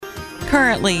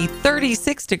Currently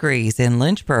 36 degrees in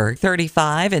Lynchburg,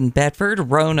 35 in Bedford,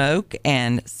 Roanoke,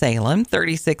 and Salem,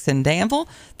 36 in Danville,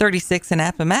 36 in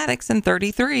Appomattox, and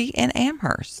 33 in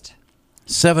Amherst.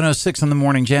 7:06 in the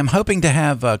morning, Jam. Hoping to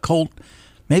have Colt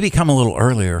maybe come a little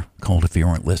earlier. Colt, if you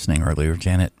weren't listening earlier,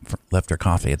 Janet left her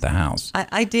coffee at the house.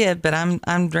 I did, but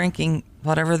I'm drinking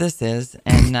whatever this is,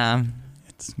 and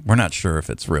we're not sure if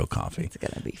it's real coffee. It's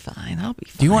going to be fine. I'll be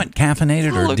fine. Do you want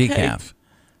caffeinated or okay. decaf?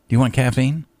 Do you want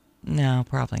caffeine? No,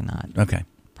 probably not. Okay.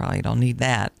 Probably don't need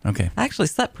that. Okay. I actually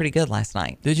slept pretty good last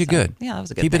night. Did you? Good. Yeah, that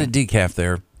was a good Keep thing. it at decaf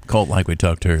there, Colt, like we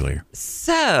talked earlier.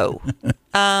 So,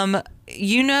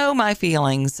 you know my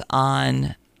feelings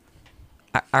on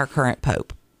our current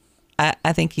pope.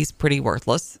 I think he's pretty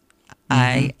worthless.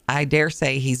 Mm-hmm. I dare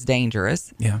say he's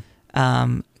dangerous. Yeah.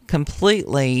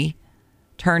 Completely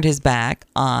turned his back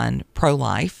on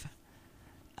pro-life.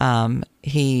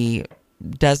 He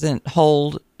doesn't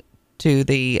hold to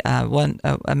the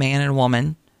a man and a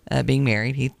woman being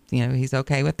married. He's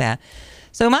okay with that.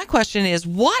 So my question is,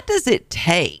 what does it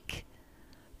take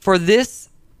for this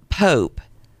pope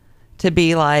to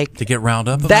be like, to get riled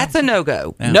up? That's a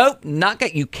no-go. Yeah. Nope, not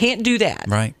good. You can't do that.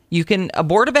 Right. You can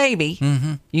abort a baby.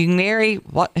 Mm-hmm. You can marry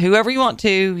whoever you want to.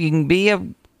 You can be a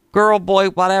girl, boy,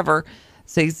 whatever.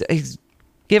 So he's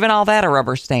giving all that a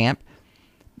rubber stamp.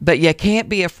 But you can't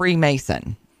be a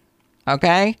Freemason.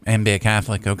 Okay? And be a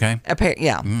Catholic, okay?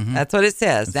 Yeah, Mm-hmm. That's what it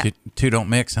says. Two don't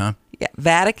mix, huh? Yeah.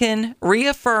 Vatican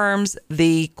reaffirms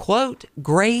the, quote,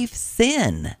 grave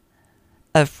sin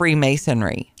of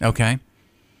Freemasonry. Okay.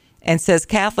 And says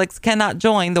Catholics cannot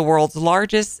join the world's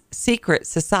largest secret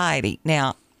society.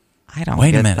 Now, I don't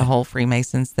get the whole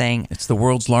Freemasons thing. It's the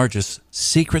world's largest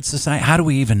secret society. How do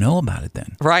we even know about it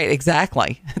then? Right,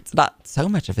 exactly. It's not so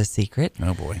much of a secret.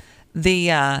 Oh, boy.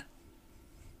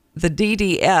 The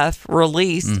DDF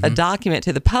released a document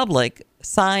to the public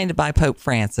signed by Pope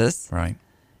Francis, right,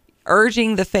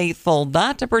 urging the faithful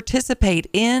not to participate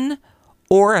in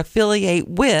or affiliate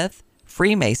with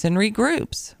Freemasonry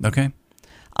groups. Okay.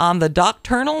 On the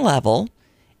doctrinal level,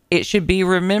 it should be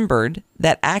remembered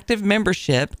that active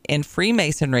membership in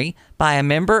Freemasonry by a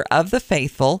member of the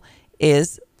faithful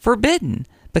is forbidden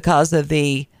because of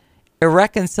the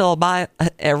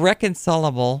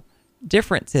irreconcilable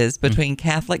differences between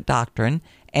Catholic doctrine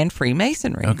and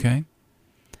Freemasonry. Okay.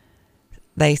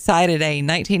 They cited a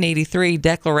 1983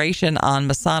 declaration on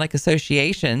Masonic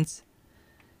associations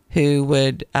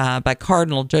by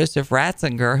Cardinal Joseph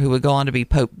Ratzinger, who would go on to be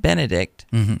Pope Benedict.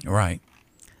 Mm-hmm. Right.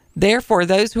 Therefore,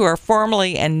 those who are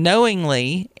formally and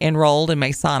knowingly enrolled in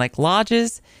Masonic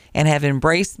lodges and have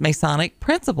embraced Masonic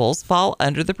principles fall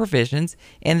under the provisions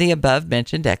in the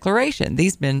above-mentioned declaration.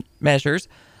 These measures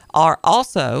are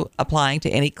also applying to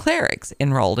any clerics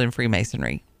enrolled in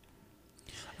Freemasonry.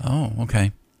 Oh,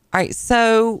 okay. All right,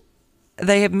 so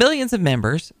they have millions of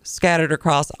members scattered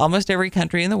across almost every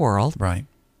country in the world. Right.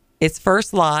 Its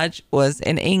first lodge was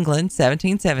in England,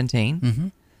 1717. Mm-hmm.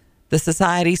 The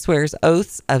society swears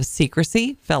oaths of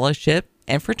secrecy, fellowship,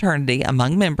 and fraternity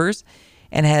among members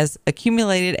and has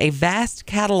accumulated a vast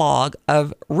catalog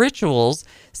of rituals,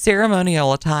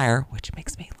 ceremonial attire, which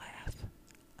makes me laugh.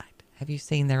 Have you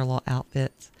seen their little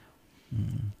outfits?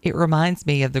 It reminds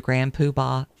me of the Grand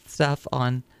Poobah stuff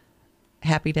on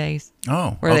Happy Days.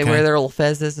 Oh, where they wear their little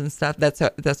fezzes and stuff. That's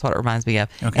what it reminds me of.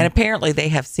 Okay. And apparently they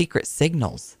have secret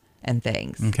signals and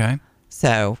things. Okay.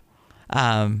 So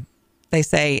they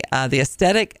say the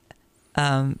aesthetic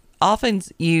often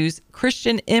use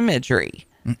Christian imagery,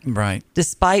 right,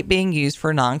 despite being used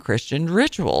for non-Christian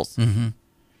rituals. Mm-hmm.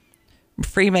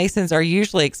 Freemasons are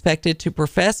usually expected to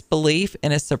profess belief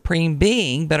in a supreme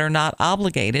being, but are not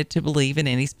obligated to believe in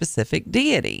any specific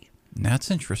deity. That's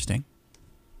interesting.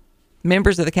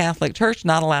 Members of the Catholic Church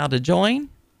not allowed to join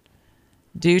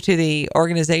due to the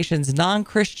organization's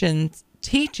non-Christian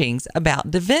teachings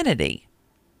about divinity.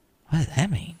 What does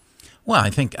that mean? Well, I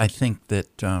think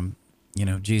that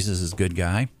Jesus is a good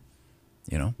guy,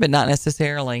 but not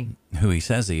necessarily who he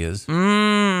says he is.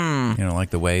 Like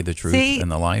the way, the truth,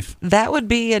 and the life. That would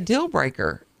be a deal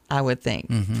breaker, I would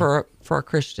think, for a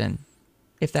Christian,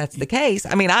 if that's the case.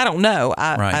 I mean, I don't know.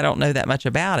 I don't know that much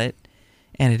about it,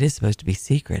 and it is supposed to be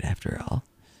secret after all.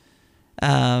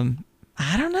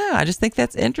 I don't know. I just think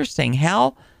that's interesting.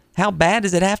 How bad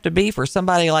does it have to be for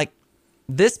somebody like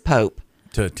this Pope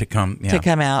to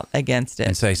come out against it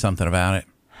and say something about it?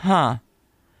 Huh.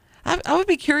 I would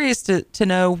be curious to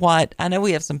know what, I know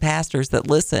we have some pastors that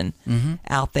listen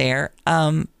out there.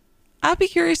 I'd be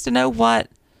curious to know what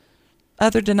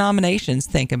other denominations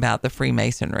think about the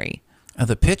Freemasonry.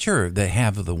 The picture they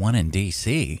have of the one in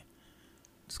D.C.,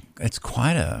 it's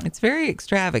quite a... It's very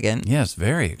extravagant. Yes,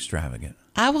 very extravagant.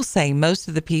 I will say most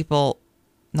of the people,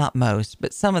 not most,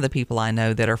 but some of the people I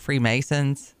know that are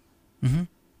Freemasons,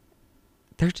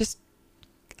 they're just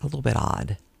a little bit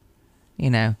odd,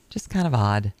 just kind of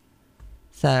odd.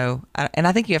 So, and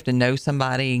I think you have to know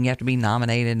somebody and you have to be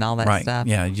nominated and all that stuff.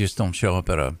 Yeah, you just don't show up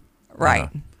at a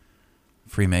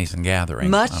Freemason gathering.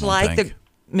 Much like the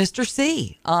Mr.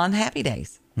 C on Happy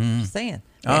Days. Just saying.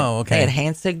 Okay. They had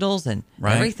hand signals and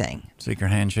everything. Secret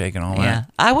handshake and all Yeah.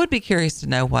 that. I would be curious to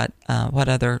know what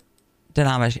other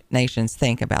denominations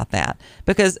think about that,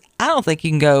 because I don't think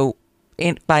you can go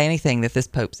by anything that this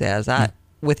Pope says.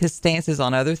 With his stances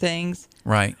on other things,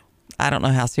 right? I don't know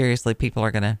how seriously people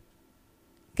are gonna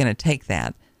take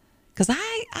that, because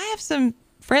I have some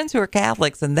friends who are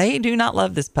Catholics and they do not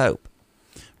love this Pope.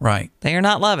 Right. They are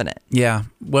not loving it. Yeah.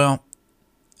 Well,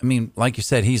 I mean, like you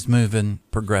said, he's moving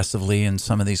progressively in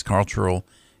some of these cultural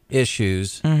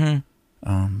issues. Well,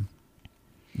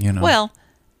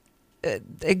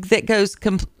 that goes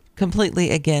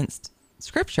completely against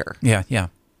Scripture. Yeah, yeah.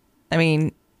 I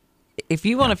mean, if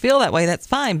you want to feel that way, that's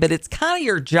fine, but it's kind of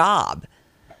your job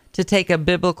to take a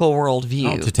biblical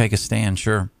worldview. To take a stand,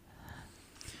 sure.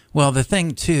 Well, the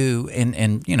thing too,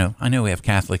 and I know we have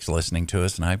Catholics listening to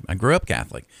us, and I grew up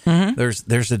Catholic.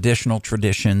 There's additional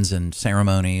traditions and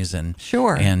ceremonies, and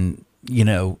and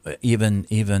even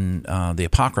the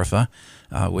Apocrypha,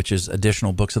 which is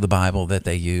additional books of the Bible that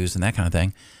they use and that kind of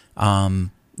thing.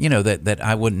 That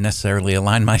I wouldn't necessarily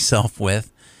align myself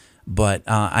with, but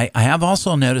I have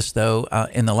also noticed though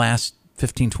in the last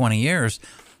 15, 20 years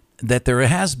that there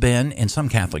has been in some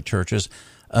Catholic churches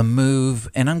a move,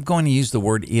 and I'm going to use the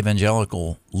word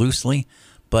evangelical loosely,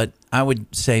 but I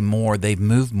would say they've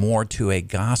moved more to a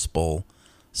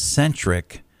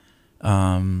gospel-centric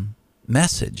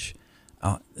message.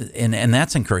 And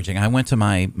that's encouraging. I went to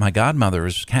my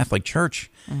godmother's Catholic church,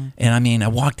 and I mean, I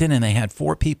walked in and they had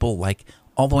 4 people like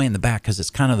all the way in the back, because it's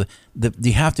kind of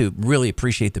you have to really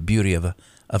appreciate the beauty of a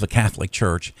Catholic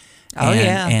church.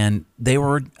 And they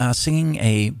were singing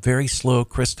a very slow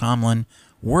Chris Tomlin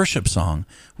worship song,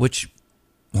 which,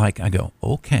 like, I go,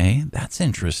 okay, that's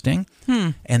interesting.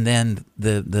 And then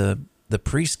the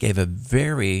priest gave a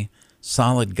very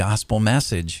solid gospel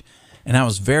message, and I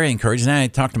was very encouraged. And I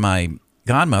talked to my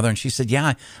godmother, and she said,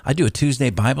 yeah, I do a Tuesday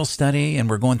Bible study, and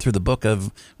we're going through the book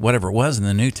of whatever it was in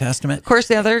the New Testament. Of course,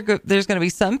 now there's going to be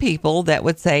some people that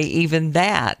would say even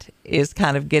that is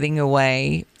kind of getting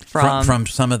away from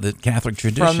some of the Catholic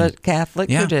traditions. From the Catholic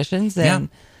traditions. And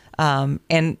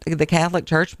the Catholic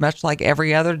Church, much like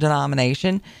every other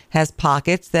denomination, has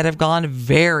pockets that have gone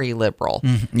very liberal.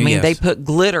 I mean, they put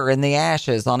glitter in the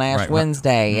ashes on Ash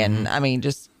Wednesday, and I mean,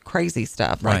 just crazy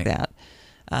stuff like that.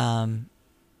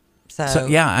 So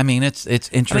yeah, I mean, it's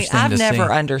interesting. I've to never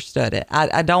see. understood it.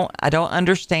 I don't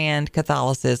understand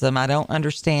Catholicism. I don't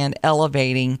understand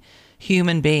elevating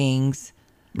human beings.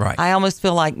 Right. I almost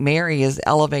feel like Mary is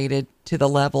elevated to the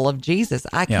level of Jesus.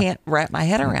 I can't wrap my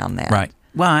head around that. Right.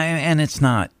 Well, and it's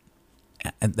not.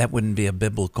 That wouldn't be a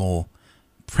biblical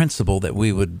principle that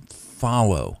we would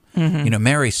follow.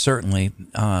 Mary certainly.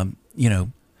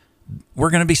 We're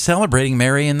going to be celebrating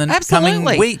Mary in the coming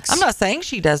weeks. I'm not saying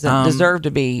she doesn't deserve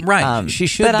to be right. She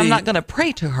should, but I'm not going to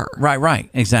pray to her. Right.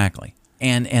 Exactly.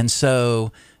 And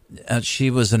so she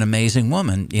was an amazing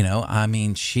woman. I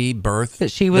mean, she birthed.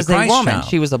 But she was the a Christ woman. child.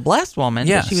 She was a blessed woman.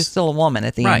 Yes. But she was still a woman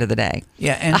at the end of the day.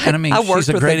 Yeah, and I mean, she's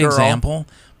a great example.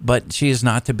 But she is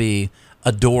not to be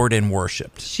adored and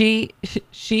worshipped. She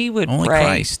would only pray.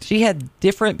 Christ. She had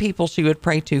different people she would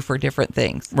pray to for different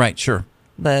things. Right. Sure.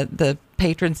 The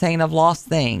patron saint of lost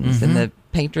things, and the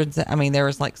patrons. I mean, there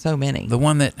was like so many. The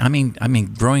one that I mean,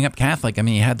 growing up Catholic, I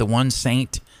mean, you had the one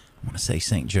saint. I want to say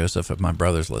Saint Joseph. If my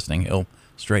brother's listening, he'll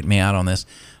straighten me out on this.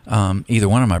 Either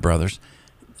one of my brothers.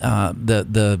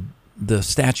 The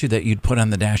statue that you'd put on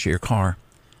the dash of your car.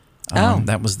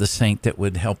 That was the saint that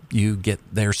would help you get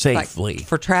there safely. Like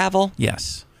for travel?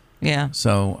 Yes. Yeah.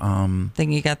 So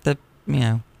then you got the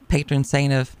patron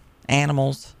saint of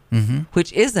animals,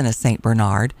 which isn't a Saint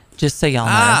Bernard, just so y'all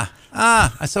know.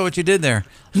 I saw what you did there.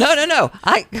 No.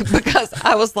 Because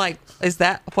I was like,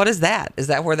 what is that? Is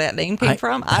that where that name came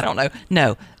from? I don't know.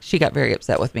 No, she got very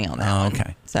upset with me on that one.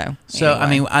 Okay. So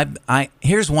anyway. I mean, I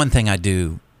here's one thing I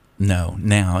do know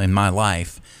now in my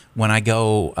life. When I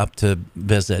go up to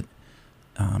visit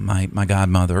my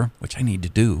godmother, which I need to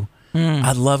do,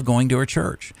 I love going to her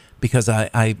church because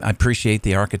I appreciate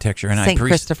the architecture and St.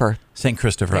 Christopher. St.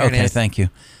 Christopher. There Okay, thank you.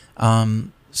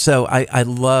 So I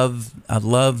love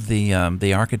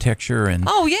the architecture and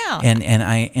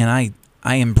and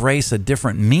I embrace a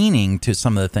different meaning to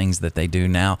some of the things that they do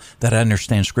now that I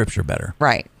understand Scripture better.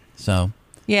 Right. So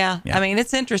Yeah. I mean,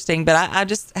 it's interesting, but I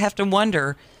just have to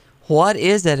wonder, what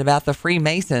is it about the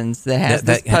Freemasons that has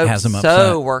this Pope has them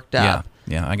so worked up?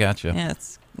 Yeah, I got you. Yeah,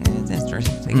 it's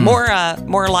interesting.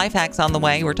 More life hacks on the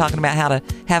way. We're talking about how to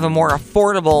have a more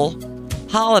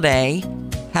affordable holiday,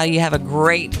 how you have a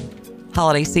great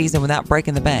holiday season without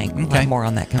breaking the bank. We'll have more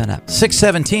on that coming up.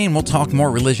 6:17, we'll talk more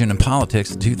religion and politics,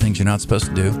 the two things you're not supposed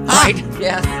to do. Right.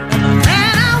 Yes.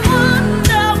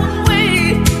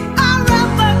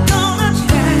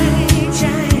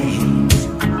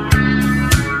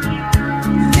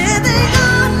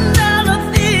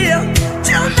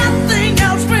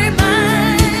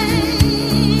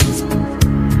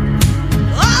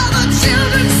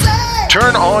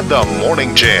 Turn on the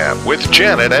Morning Jam with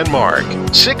Janet and Mark,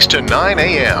 6 to 9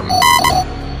 a.m.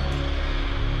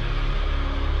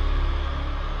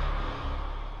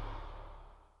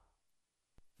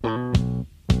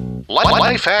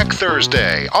 Life Hack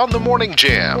Thursday on the Morning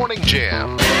Jam.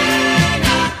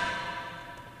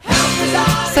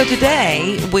 So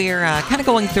today we're kind of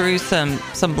going through some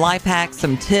life hacks,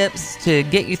 some tips to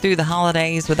get you through the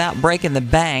holidays without breaking the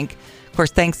bank. Of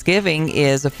course, Thanksgiving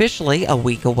is officially a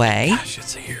week away. Gosh,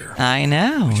 it's here. I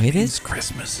know. It is.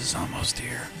 Christmas is almost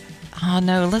here. Oh,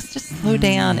 no. Let's just slow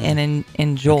down and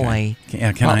enjoy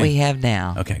what we have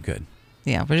now. Okay, good.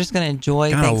 Yeah, we're just going to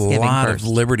enjoy Got Thanksgiving a lot first. of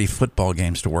Liberty football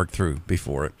games to work through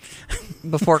before it.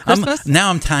 Before Christmas? Now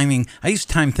I'm timing. I used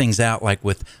to time things out like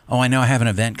with, I know I have an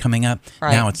event coming up.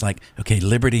 Right. Now it's like, okay,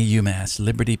 Liberty UMass,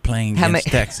 Liberty playing against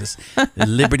Texas,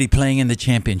 Liberty playing in the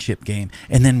championship game,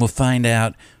 and then we'll find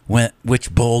out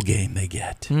which bowl game they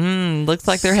get. Looks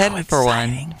like they're heading for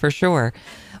one, for sure.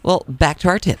 Well, back to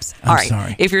our tips. All right.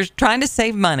 Sorry. If you're trying to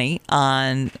save money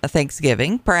on a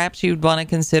Thanksgiving, perhaps you'd want to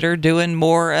consider doing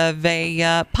more of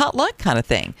a potluck kind of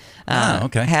thing.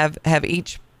 Okay. Have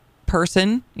each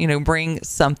person, bring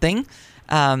something.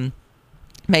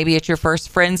 Maybe it's your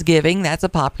first Friendsgiving. That's a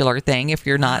popular thing if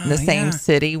you're not in the same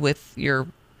city with your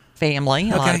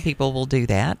family. A lot of people will do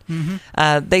that.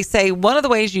 Mm-hmm. They say one of the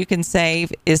ways you can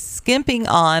save is skimping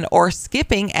on or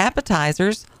skipping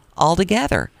appetizers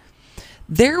altogether.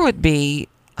 There would be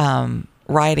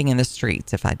rioting in the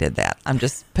streets if I did that. I'm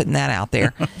just putting that out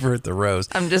there. Over at the Rose.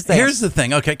 I'm just saying. Here's the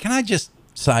thing. Okay, can I just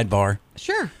sidebar?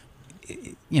 Sure.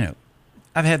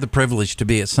 I've had the privilege to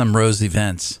be at some Rose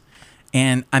events,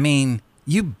 and I mean,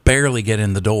 you barely get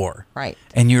in the door. Right.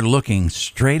 And you're looking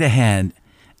straight ahead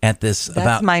at this.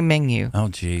 That's my menu. Oh,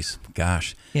 geez.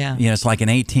 Gosh. Yeah. It's like an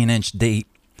 18-inch deep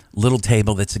little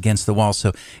table that's against the wall.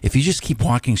 So if you just keep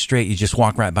walking straight, you just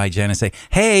walk right by Jen and say,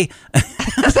 hey,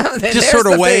 just sort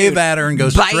of wave at her and go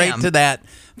straight to that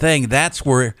thing. That's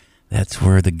where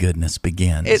the goodness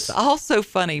begins. It's also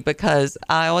funny because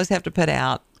I always have to put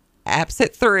out apps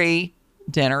at 3,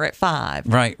 dinner at 5.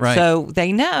 Right. So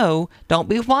they know, don't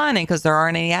be whining because there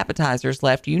aren't any appetizers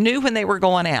left. You knew when they were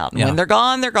going out. And when they're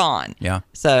gone, they're gone. Yeah.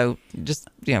 So just,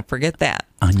 forget that.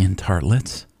 Onion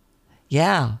tartlets.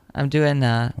 Yeah, I'm doing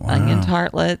onion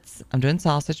tartlets. I'm doing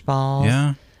sausage balls.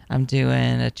 Yeah. I'm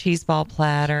doing a cheese ball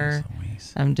platter.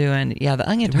 I'm doing, the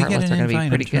onion tartlets are going to be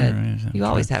pretty good. You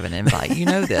always have an invite. You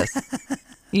know this.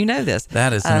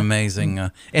 That is an amazing.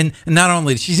 And not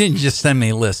only, she didn't just send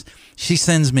me a list. She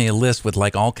sends me a list with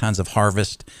like all kinds of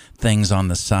harvest things on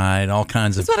the side, all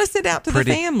kinds of. That's what I sent out to the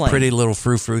family. Pretty little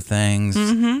frou-frou things.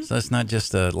 Mm-hmm. So it's not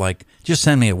just just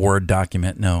send me a Word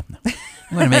document. No. I'm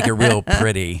going to make it real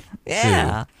pretty.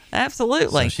 Yeah, too.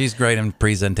 Absolutely. So she's great in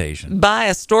presentation. Buy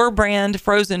a store brand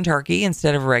frozen turkey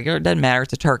instead of a regular. It doesn't matter.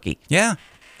 It's a turkey. Yeah.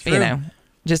 True.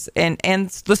 Just and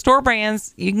the store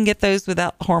brands, you can get those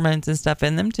without hormones and stuff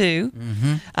in them too.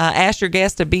 Mm-hmm. Ask your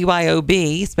guests to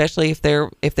BYOB, especially if they're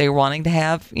wanting to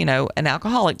have an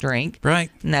alcoholic drink. Right.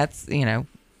 And that's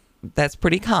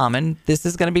pretty common. This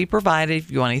is going to be provided. If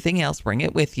you want anything else, bring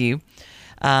it with you.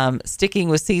 Sticking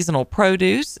with seasonal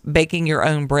produce, baking your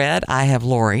own bread. I have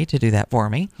Lori to do that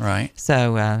for me. Right.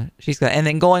 So she's got, and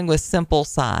then going with simple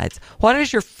sides. What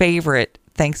is your favorite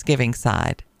Thanksgiving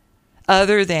side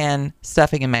other than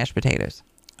stuffing and mashed potatoes?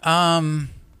 Boy.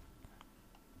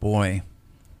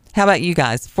 How about you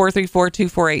guys?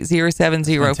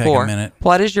 434-248-0704. Take a minute.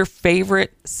 What is your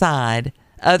favorite side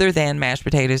other than mashed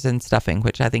potatoes and stuffing,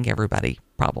 which I think everybody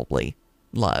probably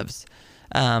loves?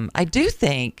 I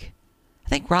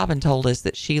think Robin told us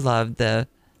that she loved the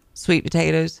sweet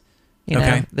potatoes,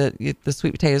 the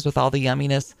sweet potatoes with all the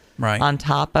yumminess on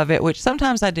top of it, which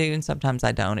sometimes I do and sometimes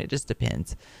I don't. It just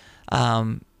depends.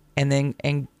 And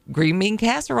green bean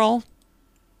casserole.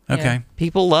 Okay.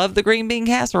 People love the green bean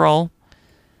casserole.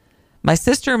 My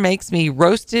sister makes me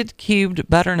roasted cubed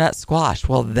butternut squash.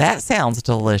 Well, that sounds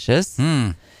delicious.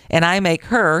 and I make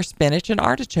her spinach and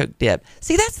artichoke dip.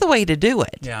 See, that's the way to do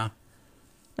it. Yeah.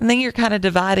 And then you're kind of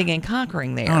dividing and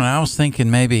conquering there. I don't know. I was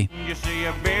thinking maybe. You see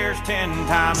a beer's 10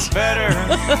 times better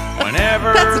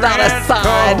whenever That's not a it's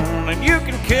sign. cold, and you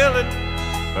can kill it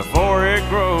before it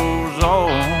grows old.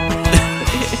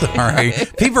 Sorry.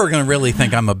 People are going to really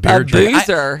think I'm a beer drinker.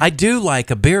 boozer. I do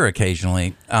like a beer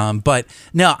occasionally. But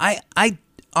no, I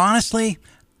honestly,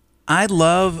 I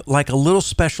love like a little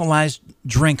specialized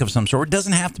drink of some sort. It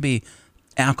doesn't have to be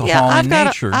alcohol in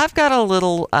nature. I've got a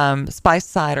little spiced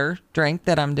cider drink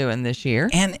that I'm doing this year.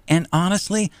 And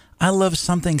honestly, I love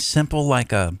something simple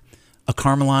like a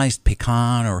caramelized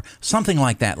pecan or something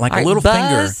like that, like a little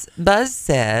finger. Buzz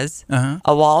says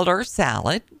a Waldorf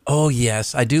salad. Oh,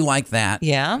 yes. I do like that.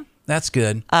 Yeah. That's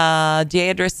good.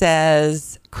 Deidre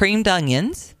says creamed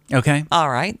onions. Okay.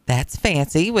 All right. That's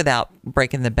fancy without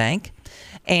breaking the bank.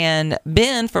 And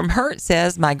Ben from Hurt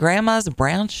says my grandma's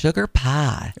brown sugar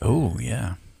pie. Oh,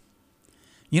 yeah.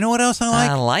 You know what else I like?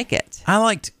 I like it. I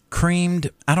liked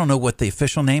creamed, I don't know what the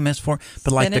official name is for,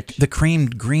 but Spinach. like the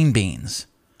creamed green beans.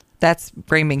 That's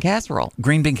green bean casserole.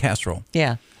 Green bean casserole.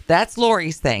 Yeah. That's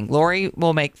Lori's thing. Lori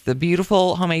will make the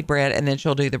beautiful homemade bread, and then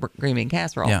she'll do the green bean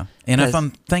casserole. Yeah. And if I'm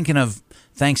thinking of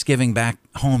Thanksgiving back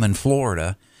home in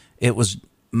Florida, it was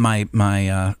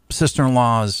my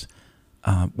sister-in-law's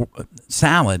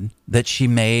salad that she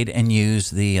made and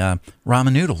used the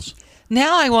ramen noodles.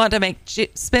 Now I want to make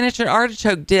spinach and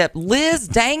artichoke dip. Liz,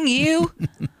 dang you.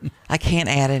 I can't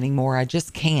add any more. I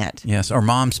just can't. Yes, or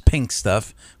Mom's pink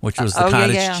stuff, which was the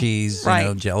cottage cheese,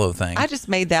 right. Jello thing. I just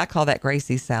made that. I call that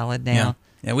Gracie's salad now.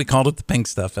 Yeah, we called it the pink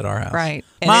stuff at our house. Right.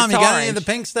 And Mom, it's you got any orange. of the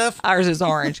pink stuff? Ours is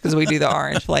orange because we do the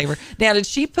orange flavor. Now, did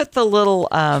she put the little...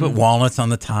 Put walnuts on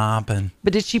the top.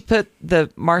 But did she put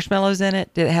the marshmallows in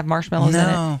it? Did it have marshmallows in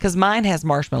it? Because mine has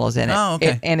marshmallows in it. Oh,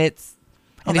 okay. And it's...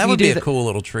 Oh, that would be a cool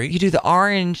little treat. You do the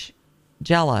orange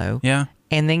Jello. Yeah.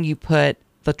 And then you put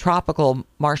the tropical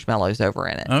marshmallows over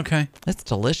in it. Okay. It's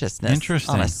deliciousness.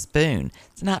 Interesting. On a spoon.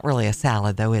 It's not really a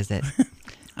salad, though, is it?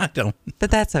 I don't. But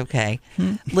that's okay.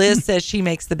 Liz says she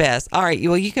makes the best. All right.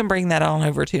 Well, you can bring that on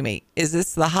over to me. Is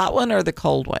this the hot one or the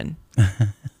cold one?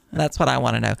 That's what I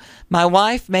want to know. My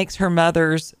wife makes her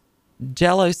mother's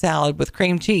Jello salad with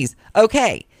cream cheese.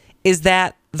 Okay. Is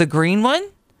that the green one?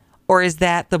 Or is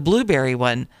that the blueberry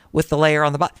one with the layer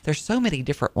on the bottom? There's so many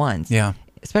different ones. Yeah.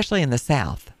 Especially in the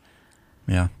South.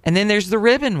 Yeah. And then there's the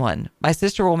ribbon one. My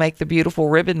sister will make the beautiful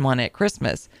ribbon one at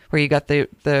Christmas where you got the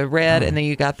red and then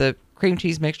you got the cream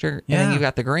cheese mixture and then you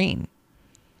got the green.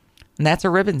 And that's a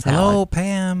ribbon salad. Hello,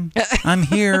 Pam. I'm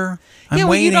here. I'm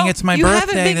waiting. It's my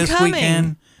birthday this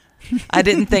weekend. I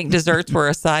didn't think desserts were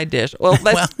a side dish. Well,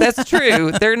 that's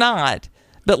true. They're not.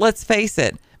 But let's face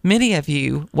it. Many of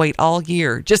you wait all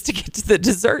year just to get to the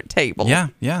dessert table. Yeah,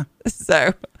 yeah.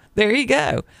 So there you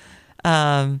go.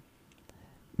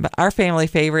 But our family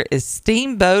favorite is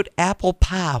steamboat apple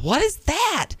pie. What is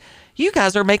that? You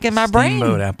guys are making my brain.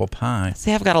 Steamboat apple pie.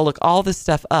 See, I've got to look all this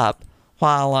stuff up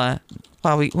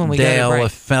when we go to Dale, break. a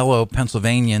fellow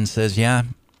Pennsylvanian, says, "Yeah,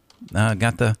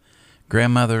 got the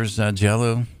grandmother's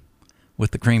Jello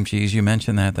with the cream cheese. You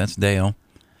mentioned that. That's Dale."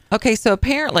 Okay, so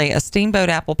apparently a steamboat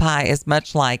apple pie is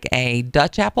much like a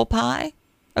Dutch apple pie,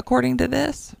 according to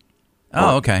this.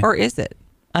 Oh, okay. Or is it?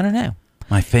 I don't know.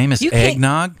 My famous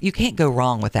eggnog? You can't go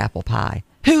wrong with apple pie.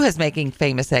 Who is making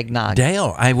famous eggnog?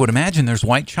 Dale. I would imagine there's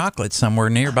white chocolate somewhere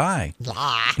nearby.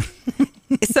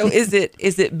 So is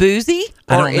it boozy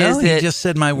or I don't know. is it He just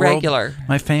said my regular?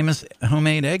 My famous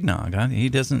homemade eggnog. He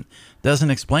doesn't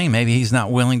explain. Maybe he's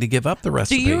not willing to give up the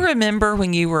recipe. Do you remember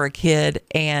when you were a kid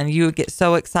and you would get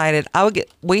so excited?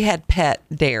 We had pet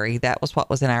dairy. That was what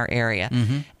was in our area.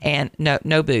 Mm-hmm. And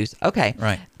no booze. Okay.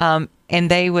 Right. And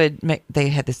they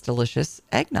had this delicious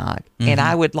eggnog. Mm-hmm. And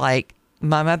I would my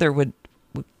mother would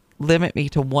limit me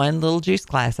to one little juice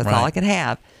glass. That's all I could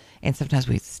have. And sometimes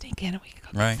we'd stink in and we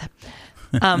could go right.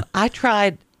 I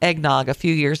tried eggnog a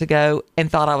few years ago and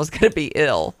thought I was going to be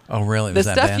ill. Oh, really? Was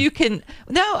that stuff bad? you can...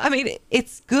 No, I mean,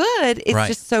 it's good. It's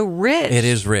just so rich. It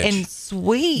is rich. And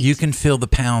sweet. You can feel the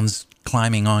pounds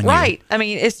climbing on you. Right. I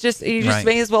mean, it's just... You just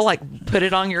may as well, put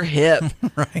it on your hip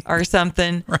or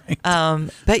something. Right.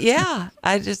 But yeah,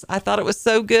 I thought it was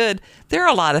so good. There are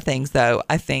a lot of things, though,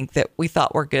 I think, that we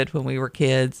thought were good when we were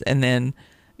kids. And then,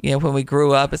 when we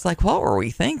grew up, it's like, what were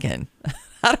we thinking?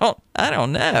 I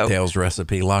don't know. Dale's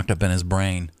recipe locked up in his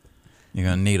brain. You're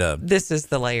gonna need This is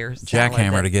the layers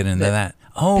jackhammer to get into that.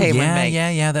 Oh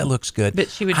yeah, that looks good. But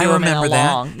she would do them in a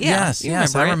long. Yeah,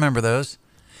 yes, I remember those.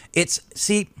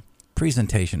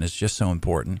 Presentation is just so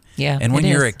important. Yeah, and when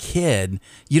you're a kid,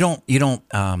 you don't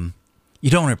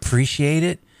appreciate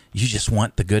it. You just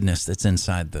want the goodness that's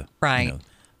inside the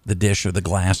the dish or the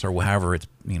glass or however it's,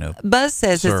 Buzz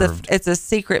says served. it's a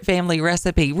secret family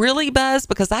recipe. Really, Buzz?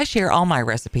 Because I share all my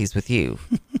recipes with you.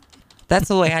 That's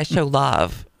the way I show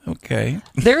love. Okay.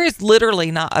 There is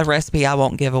literally not a recipe I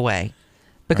won't give away,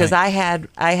 because Right.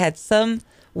 I had some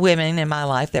women in my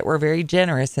life that were very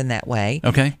generous in that way.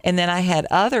 Okay. And then I had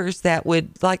others that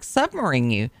would like submarine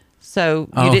you. So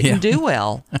you didn't do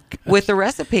well with the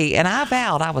recipe. And I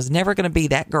vowed I was never going to be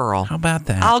that girl. How about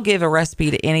that? I'll give a recipe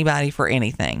to anybody for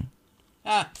anything.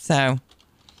 So,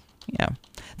 yeah.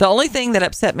 The only thing that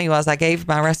upset me was I gave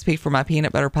my recipe for my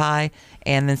peanut butter pie,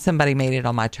 and then somebody made it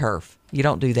on my turf. You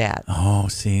don't do that. Oh,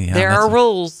 see. Yeah, there are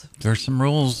rules. There's some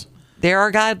rules. There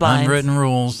are guidelines. Unwritten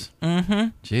rules. Mm-hmm.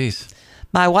 Jeez.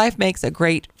 My wife makes a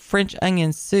great French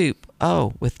onion soup.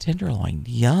 Oh, with tenderloin.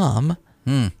 Yum.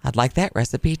 I'd like that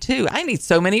recipe too. I need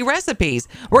so many recipes.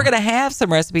 We're going to have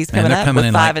some recipes coming up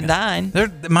with Five and Dine.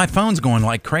 My phone's going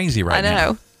like crazy right now. I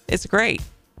know. It's great.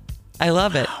 I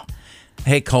love it.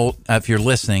 Hey, Colt, if you're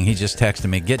listening, he just texted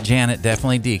me. Get Janet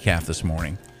definitely decaf this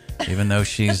morning, even though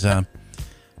she's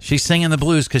singing the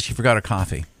blues because she forgot her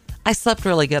coffee. I slept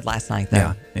really good last night,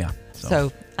 though. Yeah.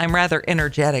 So I'm rather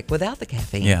energetic without the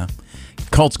caffeine. Yeah.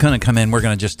 Colt's going to come in. We're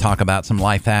going to just talk about some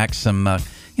life hacks, some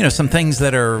things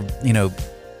that are,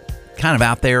 kind of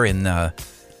out there in the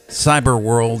cyber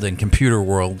world and computer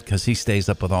world, because he stays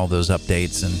up with all those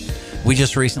updates. And we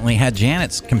just recently had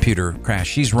Janet's computer crash.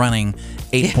 She's running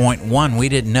 8.1. We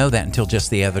didn't know that until just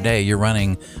the other day. You're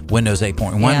running Windows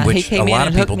 8.1, which a lot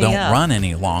of people don't run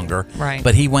any longer. Right.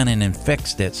 But he went in and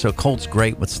fixed it. So Colt's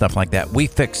great with stuff like that. We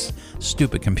fix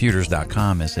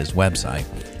stupidcomputers.com is his website.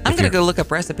 I'm going to go look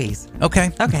up recipes.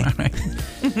 Okay. All right.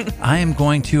 I am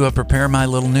going to prepare my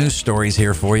little news stories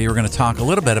here for you. We're going to talk a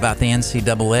little bit about the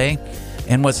NCAA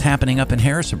and what's happening up in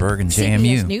Harrisonburg and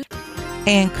JMU.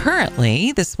 And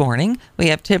currently, this morning, we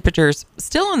have temperatures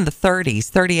still in the 30s,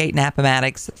 38 in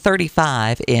Appomattox,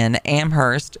 35 in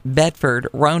Amherst, Bedford,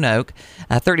 Roanoke,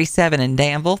 37 in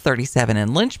Danville, 37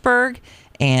 in Lynchburg,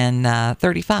 and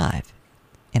 35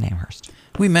 in Amherst.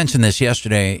 We mentioned this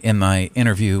yesterday in my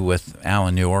interview with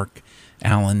Alan York.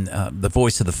 Alan, the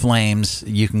voice of the Flames.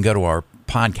 You can go to our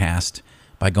podcast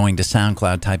by going to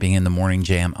SoundCloud, typing in The Morning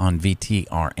Jam on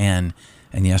VTRN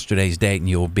and yesterday's date, and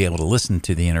you'll be able to listen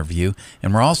to the interview.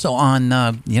 And we're also on,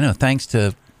 thanks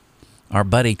to our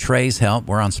buddy Trey's help,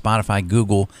 we're on Spotify,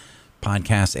 Google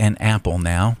Podcasts, and Apple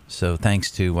now. So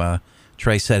thanks to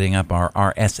Trey setting up our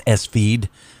RSS feed.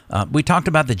 We talked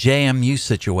about the JMU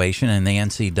situation in the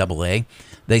NCAA.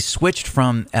 They switched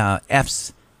from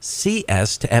FCS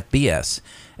to FBS,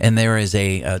 and there is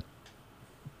a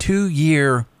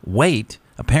 2-year wait,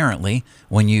 apparently,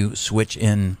 when you switch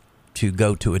in to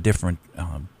go to a different,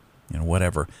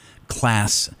 whatever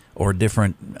class or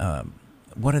different,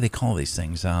 what do they call these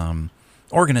things?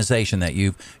 Organization that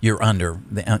you're under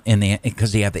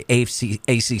because you have the ACC,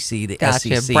 the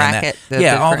SEC, bracket, and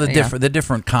that, all the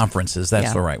different conferences.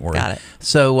 That's the right word. Got it.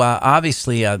 So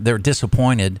obviously they're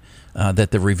disappointed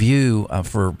that the review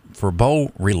for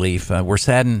bowl relief. We're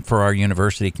saddened for our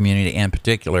university community, and in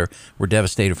particular, we're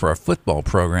devastated for our football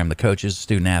program, the coaches,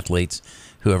 student athletes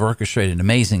who have orchestrated an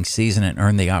amazing season and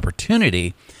earned the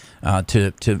opportunity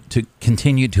to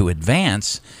continue to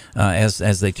advance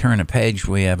as they turn a page.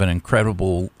 We have an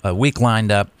incredible week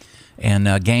lined up,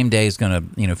 and game day is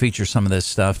going to feature some of this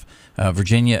stuff.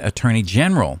 Virginia Attorney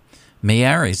General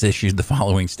Miyares issued the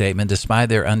following statement: despite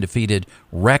their undefeated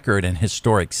record and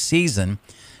historic season,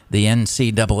 the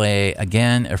NCAA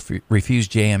again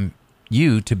refused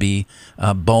JMU to be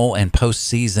bowl and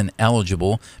postseason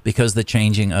eligible because the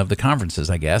changing of the conferences,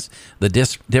 I guess.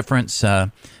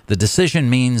 The the decision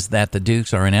means that the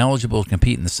Dukes are ineligible to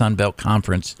compete in the Sun Belt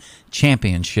Conference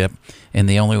Championship, and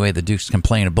the only way the Dukes can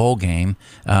play in a bowl game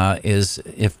is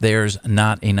if there's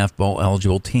not enough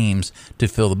bowl-eligible teams to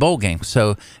fill the bowl game.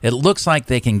 So it looks like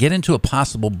they can get into a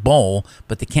possible bowl,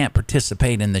 but they can't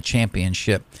participate in the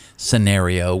championship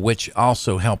scenario, which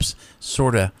also helps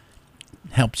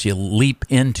you leap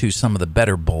into some of the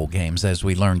better bowl games, as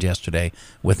we learned yesterday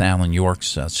with Alan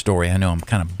York's story. I know I'm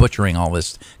kind of butchering all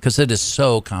this because it is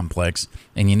so complex,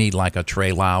 and you need like a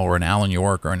Trey Lau or an Alan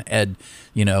York or an Ed,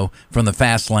 from the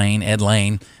fast lane, Ed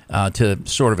Lane, to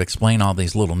sort of explain all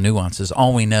these little nuances.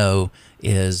 All we know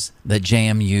is that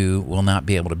JMU will not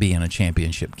be able to be in a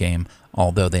championship game,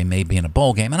 although they may be in a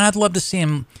bowl game. And I'd love to see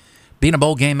them be in a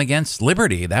bowl game against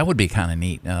Liberty. That would be kind of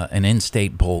neat, an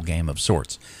in-state bowl game of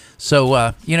sorts.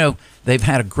 So, they've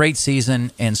had a great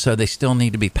season, and so they still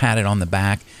need to be patted on the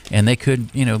back, and they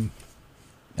could,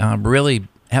 really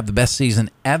have the best season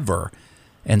ever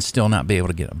and still not be able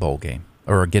to get a bowl game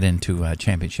or get into a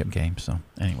championship game. So,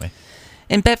 anyway.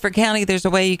 In Bedford County, there's a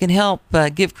way you can help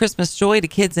give Christmas joy to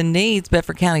kids in need.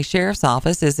 Bedford County Sheriff's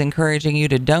Office is encouraging you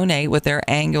to donate with their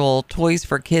annual Toys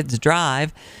for Kids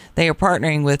drive. They are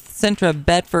partnering with Centra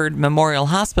Bedford Memorial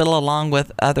Hospital along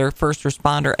with other first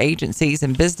responder agencies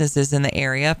and businesses in the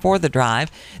area for the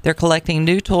drive. They're collecting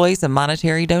new toys and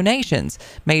monetary donations.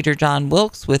 Major John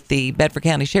Wilkes with the Bedford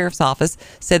County Sheriff's Office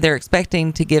said they're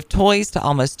expecting to give toys to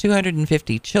almost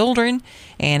 250 children,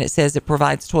 and it says it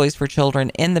provides toys for children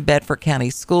in the Bedford County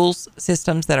schools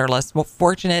systems that are less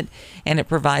fortunate, and it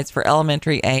provides for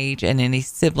elementary age and any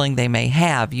sibling they may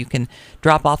have. You can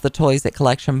drop off the toys at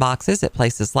collection boxes at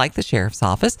places like the Sheriff's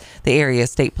Office, the Area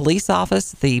State Police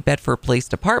Office, the Bedford Police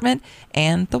Department,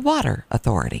 and the Water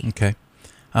Authority. Okay.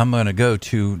 I'm going to go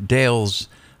to Dale's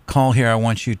call here. I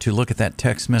want you to look at that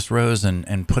text, Miss Rose,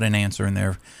 and put an answer in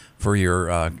there for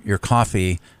your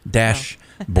coffee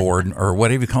dashboard or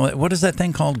whatever you call it. What is that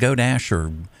thing called? Go Dash,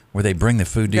 or where they bring the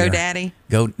food to you? GoDaddy?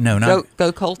 Go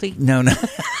Colty? No.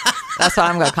 That's what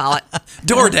I'm going to call it.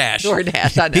 DoorDash.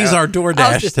 DoorDash, I know. He's our DoorDash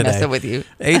I was just today. messing with you.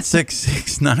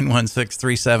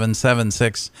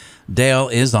 866-916-3776. Dale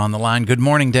is on the line. Good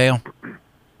morning, Dale.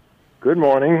 Good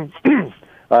morning.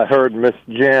 I heard Miss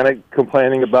Janet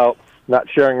complaining about not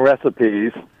sharing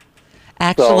recipes.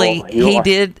 Actually,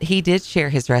 So he did share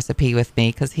his recipe with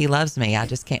me because he loves me. I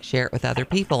just can't share it with other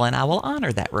people, and I will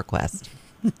honor that request.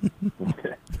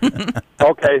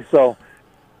 Okay, so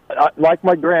like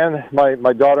my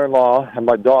daughter-in-law and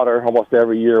my daughter almost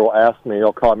every year will ask me,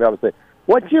 they'll call me up and say,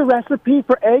 "What's your recipe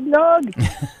for eggnog?"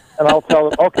 And I'll tell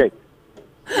them, "Okay,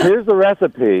 here's the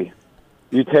recipe.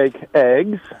 You take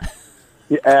eggs,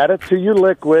 you add it to your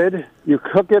liquid, you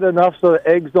cook it enough so the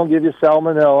eggs don't give you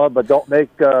salmonella, but don't make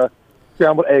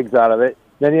scrambled eggs out of it.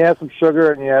 Then you add some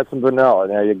sugar and you add some vanilla,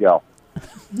 and there you go."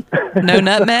 No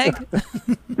nutmeg?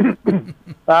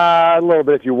 A little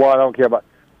bit if you want. I don't care about.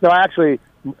 No, actually,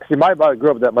 see, my mother grew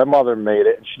up with that. My mother made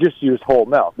it. She just used whole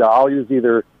milk. Now, I'll use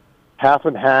either half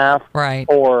and half, right,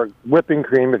 or whipping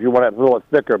cream if you want it a little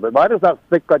thicker. But mine is not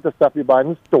thick like the stuff you buy in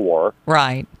the store.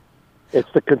 Right. It's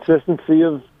the consistency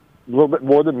of a little bit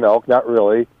more than milk, not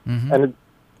really. Mm-hmm. And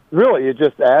really, you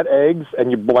just add eggs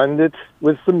and you blend it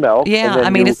with some milk. Yeah, I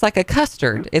mean, it's like a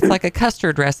custard. It's like a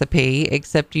custard recipe,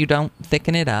 except you don't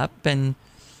thicken it up. And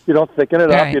you don't thicken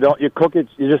it up. You cook it.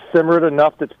 You just simmer it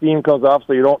enough that steam comes off,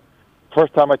 so you don't.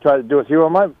 First time I tried to do it here,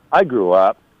 I grew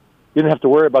up, you didn't have to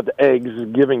worry about the eggs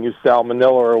giving you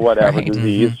salmonella or whatever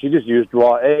disease. Mm-hmm. She just used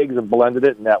raw eggs and blended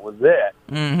it, and that was it.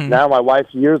 Mm-hmm. Now my wife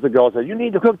years ago said, "You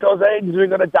need to cook those eggs or you're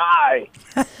going to die."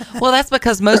 Well, that's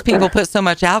because most people put so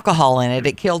much alcohol in it,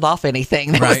 it killed off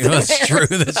anything. Right, that's true.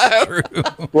 That's true.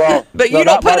 Well, but you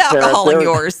don't put alcohol in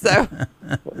yours, so.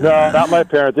 No, not my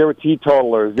parents. They were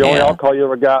teetotalers. The only alcohol you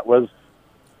ever got was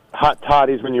hot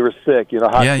toddies when you were sick.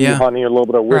 Hot tea, honey, and a little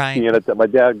bit of whiskey in it that my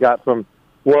dad got from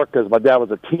work, because my dad was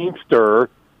a teamster,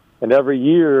 and every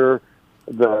year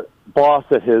the boss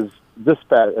at his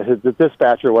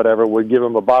dispatcher or whatever would give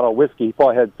him a bottle of whiskey. He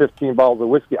probably had 15 bottles of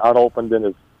whiskey unopened in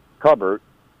his cupboard.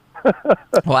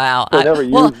 Wow. So I never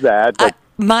used that. But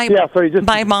my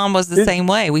mom was the same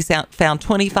way. We found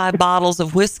 25 bottles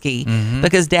of whiskey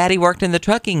because Daddy worked in the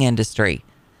trucking industry.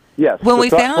 Yes. When we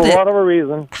found it, for whatever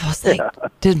reason, I was like,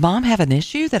 did Mom have an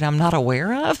issue that I'm not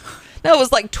aware of? No, it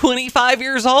was like 25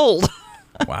 years old.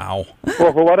 Wow.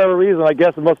 Well, for whatever reason, I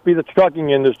guess it must be the trucking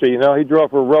industry. He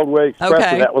drove for Roadway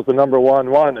Express, and that was the number one,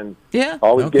 and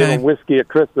always gave him whiskey at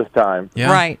Christmas time.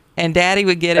 Yeah. Right. And Daddy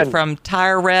would get it from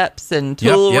tire reps and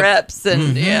tool reps,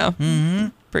 and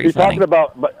pretty funny. Talking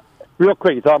about, but real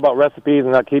quick, you talking about recipes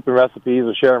and not keeping recipes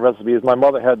or sharing recipes. My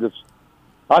mother had this.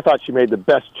 I thought she made the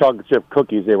best chocolate chip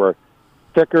cookies. They were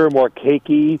thicker, more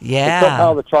cakey. Yeah. But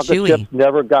somehow the chocolate chips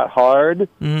never got hard.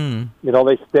 Mm.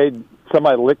 They stayed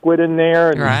semi-liquid in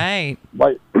there. And right.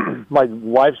 My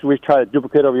wife's, we tried to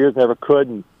duplicate over years, never could.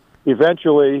 And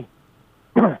eventually,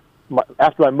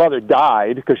 after my mother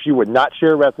died, because she would not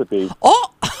share recipes,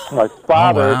 my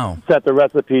father sent the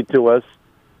recipe to us,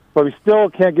 but we still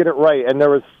can't get it right. And there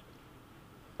was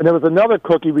another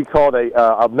cookie we called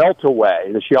a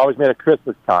melt-away that she always made at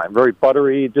Christmas time, very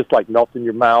buttery, just like melts in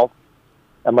your mouth.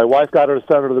 And my wife got her to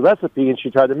send her the recipe, and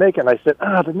she tried to make it. And I said,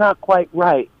 they're not quite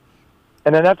right.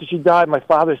 And then after she died, my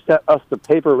father sent us the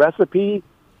paper recipe.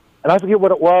 And I forget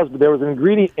what it was, but there was an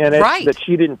ingredient in it that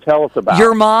she didn't tell us about.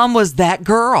 Your mom was that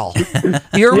girl.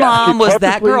 Your mom was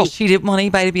that girl. She didn't want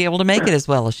anybody to be able to make it as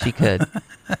well as she could.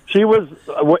 She was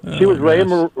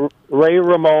Ray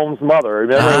Ramon's mother.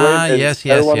 Remember Ray? Yes.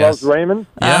 Everyone loves Raymond.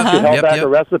 Yeah. She held back a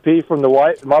recipe from the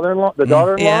mother-in-law, the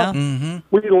daughter-in-law. Yeah. Mm-hmm.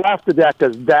 We laughed at that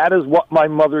because that is what my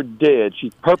mother did. She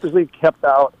purposely kept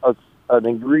out a an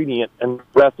ingredient in the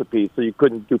recipe, so you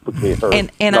couldn't duplicate her.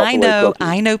 And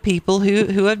I know people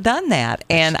who have done that,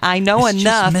 and I know it's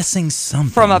enough just missing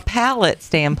something from a palate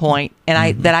standpoint,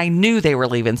 and that I knew they were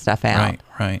leaving stuff out.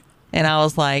 Right. And I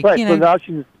was like, right, so now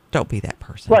she's, don't be that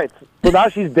person. Right. So now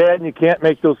she's dead, and you can't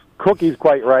make those cookies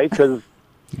quite right because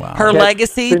her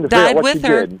legacy died with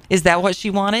her. Did. Is that what she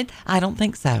wanted? I don't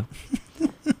think so.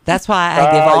 That's why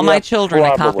I give all my children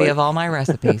a copy of all my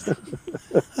recipes.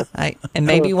 And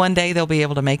maybe one day they'll be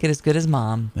able to make it as good as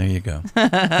Mom. There you go.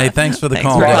 Hey, thanks for the thanks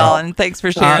call. For calling. Thanks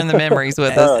for sharing the memories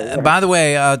with us. By the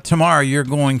way, tomorrow you're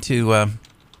going to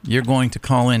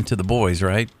call in to the boys,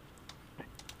 right?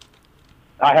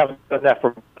 I haven't done that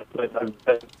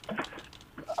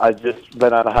I've just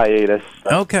been on a hiatus.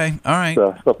 Okay, all right.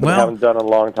 So something I haven't done in a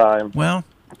long time. Well,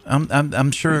 I'm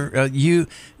sure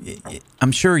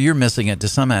I'm sure you're missing it to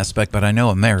some aspect, but I know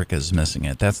America's missing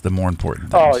it. That's the more important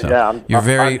thing. Oh, so yeah. You're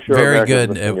very sure very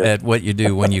good at what you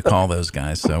do when you call those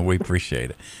guys, so we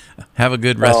appreciate it. Have a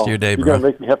good rest of your day, bro. You're going to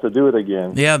make me have to do it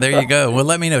again. Yeah, there you go. Well,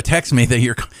 let me know. Text me that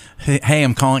hey,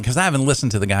 I'm calling, because I haven't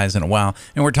listened to the guys in a while,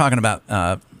 and we're talking about,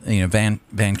 Van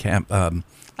Camp.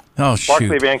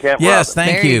 Markley Van Camp. Yes,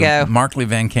 thank you. Go. Markley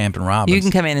Van Camp and Robbins. You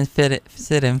can come in and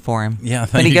sit in for him. Yeah,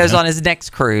 when he goes on his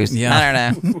next cruise. Yeah. I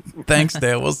don't know. Thanks,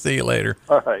 Dale. We'll see you later.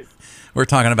 All right. We're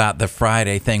talking about the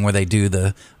Friday thing where they do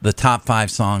the top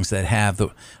 5 songs that have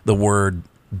the word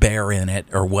bear in it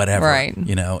or whatever. Right.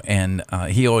 And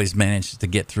he always manages to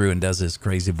get through and does his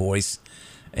crazy voice.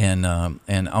 And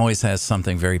always has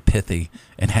something very pithy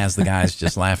and has the guys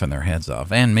just laughing their heads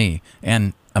off, and me,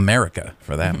 and America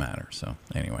for that matter. So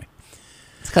anyway,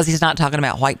 it's because he's not talking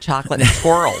about white chocolate and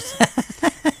squirrels.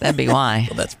 That'd be why.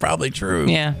 Well, that's probably true.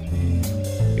 Yeah.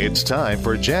 It's time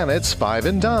for Janet's 5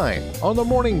 and Dine on the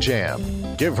Morning Jam.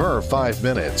 Give her 5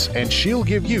 minutes, and she'll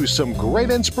give you some great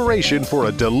inspiration for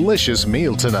a delicious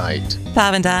meal tonight.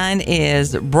 5 and Dine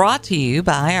is brought to you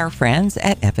by our friends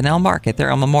at F&L Market.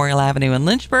 They're on Memorial Avenue in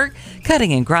Lynchburg,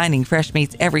 cutting and grinding fresh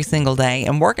meats every single day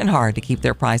and working hard to keep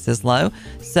their prices low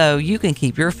so you can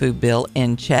keep your food bill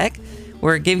in check.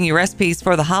 We're giving you recipes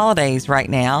for the holidays right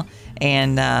now.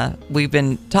 And we've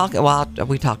been talking,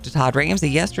 we talked to Todd Ramsey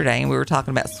yesterday, and we were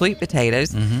talking about sweet potatoes.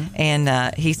 Mm-hmm.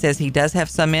 And he says he does have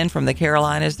some in from the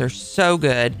Carolinas. They're so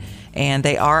good. And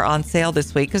they are on sale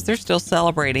this week because they're still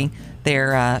celebrating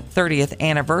their 30th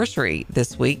anniversary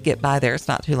this week. Get by there. It's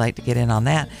not too late to get in on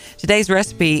that. Today's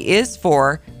recipe is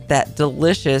for that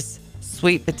delicious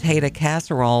sweet potato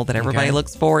casserole that everybody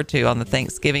looks forward to on the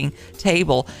Thanksgiving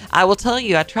table. I will tell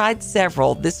you, I tried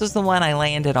several. This was the one I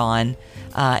landed on.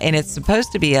 And it's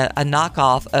supposed to be a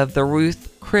knockoff of the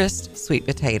Ruth Chris sweet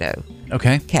potato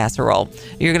casserole.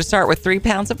 You're going to start with 3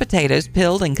 pounds of potatoes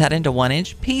peeled and cut into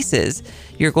 1-inch pieces.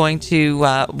 You're going to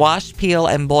wash, peel,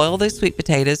 and boil those sweet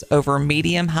potatoes over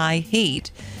medium-high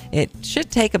heat. It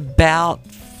should take about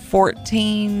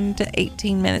 14 to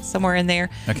 18 minutes, somewhere in there.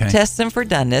 Test them for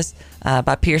doneness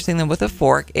by piercing them with a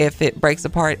fork. If it breaks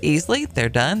apart easily, they're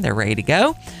done. They're ready to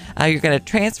go. You're going to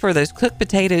transfer those cooked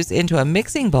potatoes into a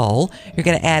mixing bowl. You're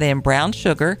going to add in brown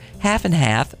sugar, half and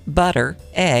half, butter,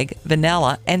 egg,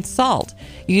 vanilla, and salt.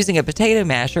 Using a potato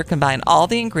masher, combine all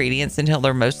the ingredients until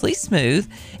they're mostly smooth,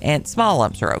 and small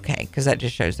lumps are okay because that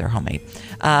just shows they're homemade.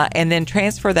 And then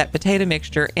transfer that potato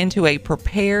mixture into a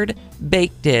prepared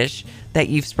baked dish that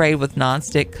you've sprayed with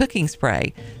nonstick cooking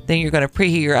spray. Then you're going to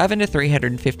preheat your oven to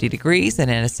 350 degrees,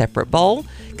 and in a separate bowl,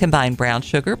 combine brown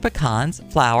sugar, pecans,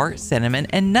 flour, cinnamon,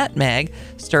 and nutmeg.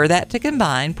 Stir that to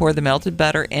combine. Pour the melted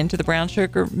butter into the brown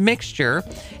sugar mixture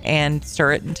and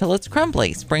stir it until it's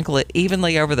crumbly. Sprinkle it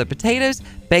evenly over the potatoes.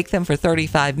 Bake them for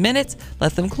 35 minutes.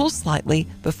 Let them cool slightly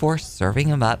before serving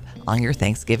them up on your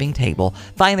Thanksgiving table.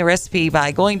 Find the recipe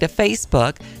by going to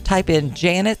Facebook. Type in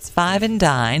Janet's 5 and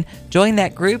Dine. Join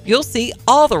that group. You'll see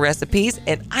all the recipes,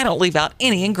 and I don't leave out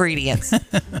any ingredients.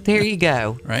 There you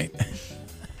go. Right.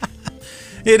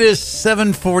 It is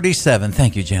 7:47.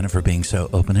 Thank you, Janet, for being so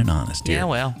open and honest here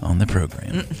on the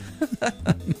program.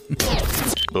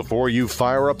 Before you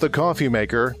fire up the coffee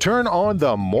maker, turn on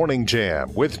the Morning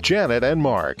Jam with Janet and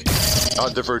Mark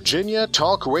on the Virginia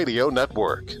Talk Radio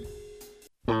Network.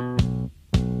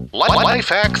 Life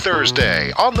Hack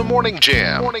Thursday on the Morning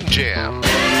Jam. Morning Jam.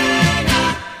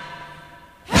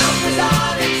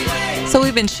 So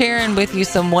we've been sharing with you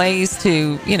some ways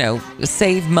to,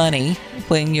 save money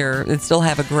and still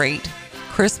have a great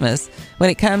Christmas. When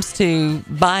it comes to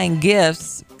buying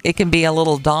gifts, it can be a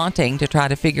little daunting to try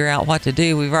to figure out what to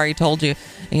do. We've already told you,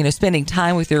 spending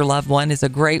time with your loved one is a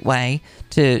great way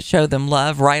to show them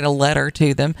love. Write a letter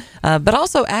to them, but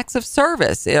also acts of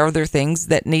service. Are there things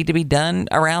that need to be done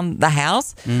around the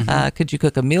house? Could you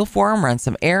cook a meal for them, run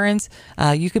some errands?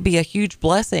 You could be a huge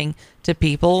blessing to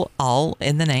people, all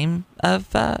in the name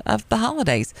of the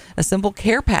holidays. A simple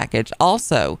care package,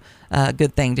 also a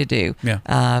good thing to do.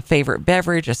 Favorite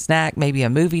beverage, a snack, maybe a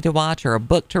movie to watch or a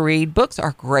book to read. Books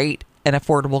are great and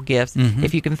affordable gifts.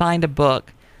 If you can find a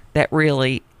book that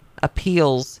really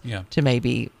appeals to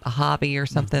maybe a hobby or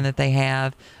something that they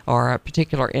have, or a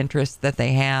particular interest that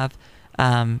they have.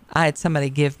 I had somebody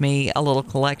give me a little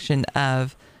collection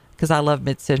of, because I love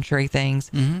mid-century things,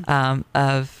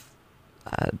 of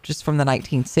just from the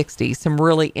 1960s, some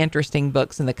really interesting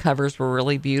books, and the covers were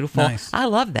really beautiful. Nice. I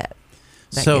love that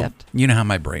so gift. You know how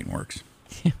my brain works.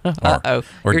 You're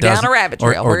down a rabbit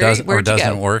trail. Or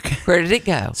doesn't work. Where did it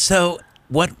go? So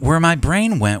where my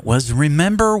brain went was,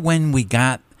 remember when we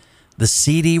got the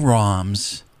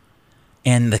CD-ROMs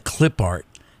and the clip art,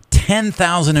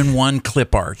 10,001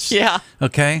 clip arts. Yeah.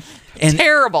 Okay.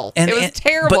 Terrible. It was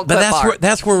terrible. But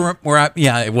that's where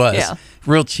it was. Yeah.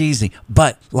 Real cheesy.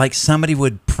 But like somebody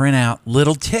would print out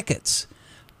little tickets.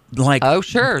 Like, oh,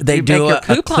 sure. They you do make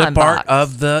a clip art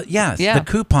of the the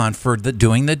coupon for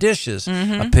doing the dishes.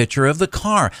 A picture of the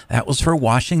car. That was for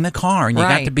washing the car. And you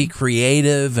got to be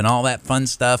creative and all that fun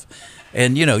stuff.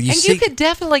 And you could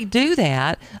definitely do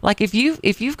that. Like if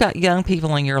you've got young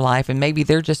people in your life and maybe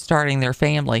they're just starting their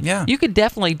family, you could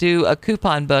definitely do a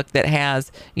coupon book that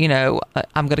has,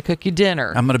 I'm going to cook you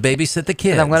dinner. I'm going to babysit the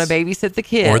kids. I'm going to babysit the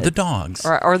kids. Or the dogs.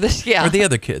 Or the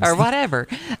other kids. Or whatever.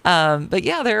 But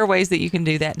there are ways that you can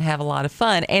do that and have a lot of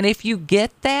fun. And if you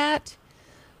get that,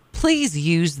 please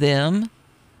use them.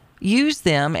 Use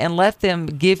them and let them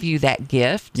give you that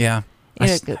gift. Yeah.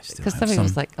 Because somebody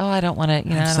was like, "Oh, I don't want to."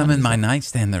 I have some in my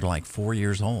nightstand. They're like 4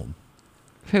 years old.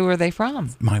 Who are they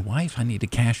from? My wife. I need to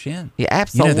cash in. Yeah,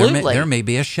 absolutely. There may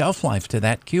be a shelf life to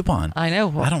that coupon. I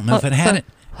know. I don't know if it had it.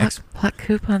 What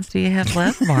coupons do you have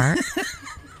left, Mark?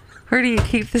 Where do you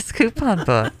keep this coupon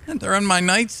book? They're on my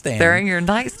nightstand. They're in your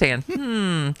nightstand.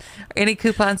 Any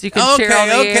coupons you can share on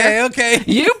the air? Okay.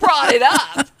 You brought it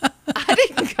up. I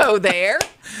didn't go there.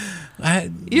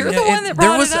 You're the one that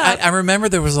brought it up. I remember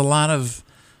there was a lot of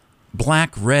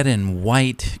black, red, and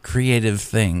white creative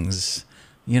things.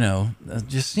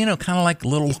 Just kind of like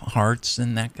little hearts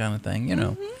and that kind of thing.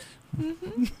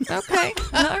 Okay.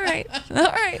 All right.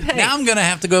 Hey. Now I'm gonna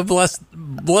have to go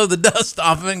blow the dust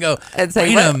off and go and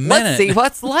say, wait a minute. Let's see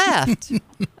what's left.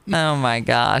 Oh my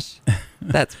gosh,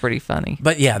 that's pretty funny.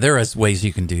 But there is ways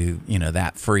you can do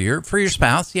that for your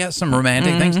spouse. Yeah, some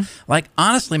romantic things. Like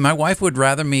honestly, my wife would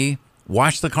rather me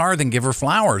wash the car than give her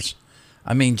flowers.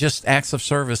 I mean, just acts of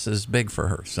service is big for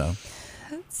her.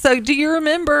 So do you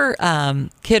remember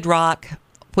Kid Rock?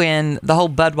 When the whole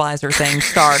Budweiser thing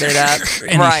started up.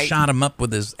 And he shot him up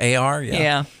with his AR.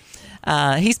 Yeah.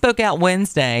 He spoke out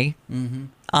Wednesday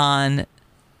on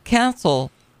cancel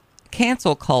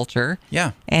culture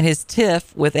and his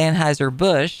tiff with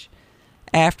Anheuser-Busch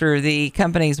after the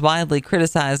company's widely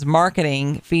criticized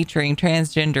marketing featuring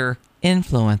transgender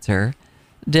influencer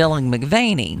Dylan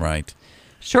McVaney. Right.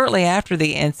 Shortly after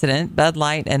the incident, Bud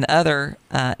Light and other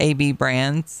AB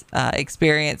brands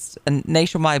experienced a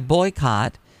nationwide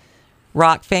boycott.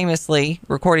 Rock famously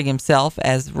recording himself,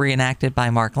 as reenacted by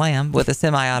Mark Lamb, with a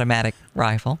semi-automatic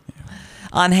rifle.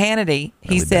 On Hannity,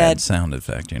 he said, bad sound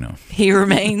effect, he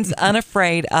remains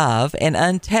unafraid of and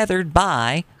untethered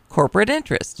by corporate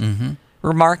interest,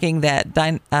 remarking that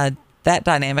that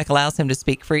dynamic allows him to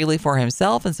speak freely for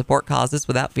himself and support causes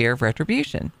without fear of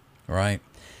retribution. Right.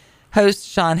 Host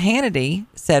Sean Hannity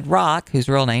said Rock, whose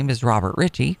real name is Robert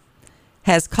Ritchie,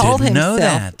 has called himself. Know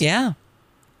that. Yeah.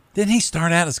 Didn't he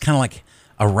start out as kind of like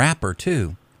a rapper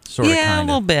too? Sort of. Yeah, a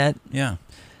little bit. Yeah.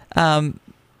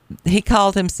 He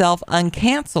called himself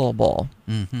uncancelable.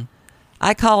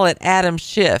 I call it Adam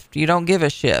Shift. You don't give a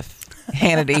shift,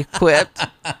 Hannity quipped.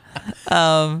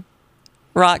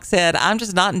 Rock said, I'm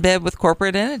just not in bed with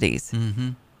corporate entities.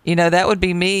 That would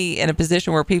be me in a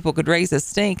position where people could raise a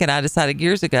stink. And I decided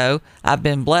years ago, I've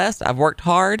been blessed. I've worked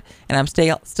hard and I'm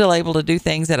still able to do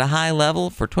things at a high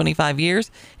level for 25 years.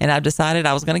 And I've decided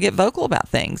I was going to get vocal about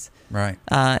things. Right.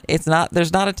 There's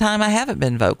not a time I haven't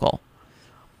been vocal.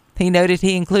 He noted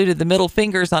he included the middle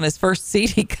fingers on his first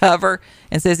CD cover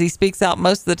and says he speaks out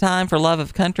most of the time for love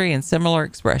of country and similar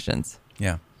expressions.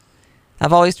 Yeah.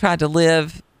 I've always tried to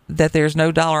live that there's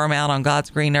no dollar amount on God's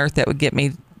green earth that would get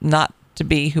me not to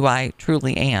be who I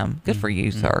truly am. Good for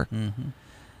you, sir.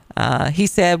 He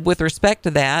said, with respect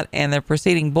to that and the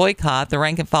preceding boycott, the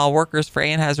rank and file workers for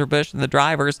Anheuser-Busch and the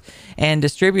drivers and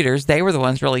distributors, they were the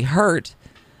ones really hurt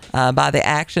by the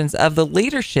actions of the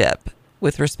leadership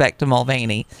with respect to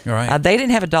Mulvaney. Right. They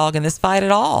didn't have a dog in this fight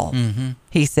at all,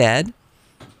 he said.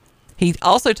 He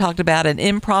also talked about an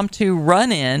impromptu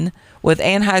run-in with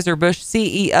Anheuser-Busch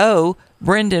CEO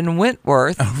Brendan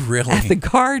Wentworth at the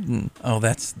Garden. Oh,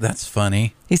 that's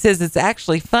funny. He says it's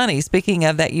actually funny. Speaking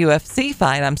of that UFC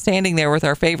fight, I'm standing there with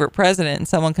our favorite president, and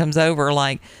someone comes over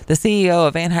like, the CEO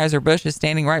of Anheuser-Busch is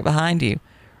standing right behind you.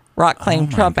 Rock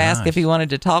claimed Trump asked if he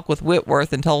wanted to talk with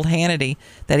Whitworth and told Hannity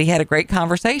that he had a great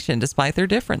conversation despite their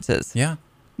differences. Yeah.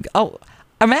 Oh,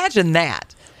 imagine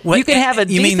that. What, you can have a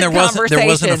you decent mean there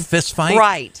wasn't a fist fight?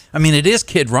 Right. I mean, it is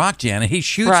Kid Rock, Janet. He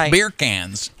shoots beer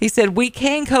cans. He said, we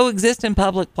can coexist in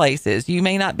public places. You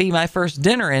may not be my first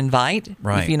dinner invite,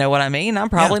 if you know what I mean. I'm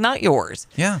probably not yours.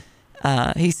 Yeah.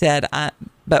 He said,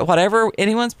 but whatever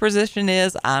anyone's position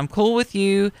is, I'm cool with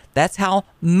you. That's how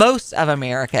most of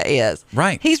America is.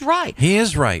 Right. He's right. He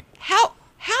is right. How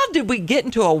did we get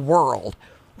into a world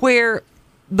where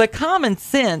the common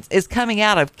sense is coming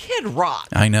out of Kid Rock?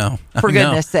 I know. For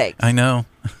goodness sake. I know.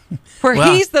 Where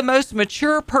he's the most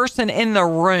mature person in the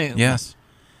room. Yes.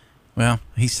 Well,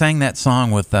 he sang that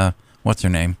song with, what's her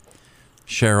name?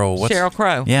 Sheryl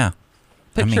Crow. Yeah.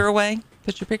 Put your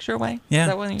picture away. Yeah. Is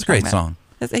that what it's a great song.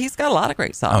 He's got a lot of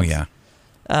great songs. Oh, yeah.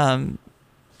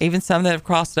 Even some that have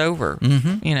crossed over,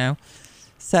 you know.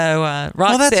 So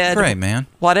Rock that's said, great, man.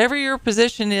 Whatever your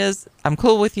position is, I'm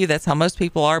cool with you. That's how most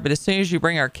people are. But as soon as you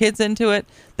bring our kids into it,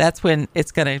 that's when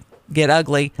it's going to get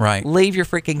ugly. Right. Leave your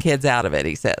freaking kids out of it,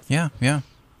 he says. Yeah, yeah.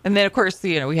 And then, of course,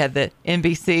 you know, we had the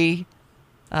NBC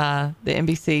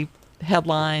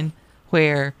headline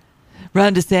where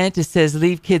Ron DeSantis says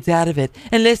leave kids out of it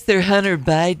unless they're Hunter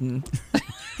Biden.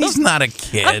 He's not a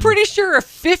kid. I'm pretty sure a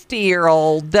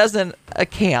 50-year-old doesn't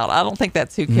account. I don't think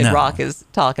that's who Kid Rock is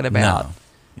talking about. No.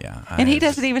 Yeah. And he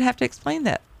doesn't even have to explain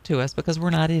that to us because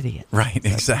we're not idiots. Right, So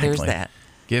exactly. There's that.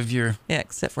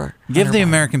 Except for give Hunter the Biden.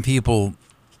 American people.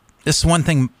 This is one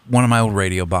thing one of my old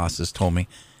radio bosses told me.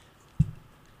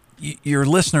 Your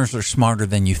listeners are smarter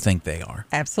than you think they are.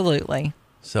 Absolutely.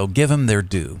 So give them their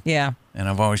due. Yeah. And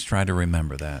I've always tried to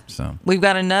remember that. So we've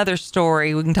got another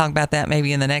story. We can talk about that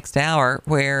maybe in the next hour,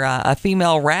 where a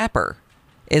female rapper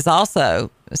is also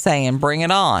saying, bring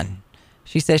it on.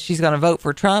 She says she's going to vote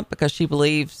for Trump because she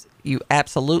believes you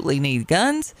absolutely need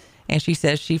guns. And she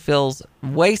says she feels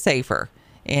way safer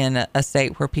in a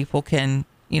state where people can,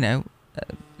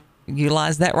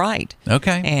 utilize that right.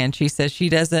 Okay. And she says she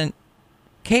doesn't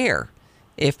care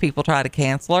if people try to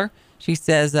cancel her. She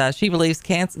says she believes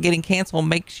getting canceled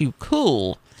makes you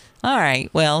cool. All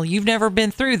right. Well, you've never been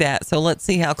through that, so let's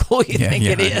see how cool you think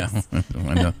it is.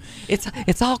 I know.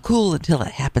 It's all cool until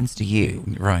it happens to you.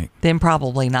 Right. Then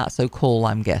probably not so cool,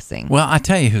 I'm guessing. Well, I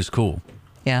tell you who's cool.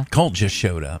 Yeah. Colt just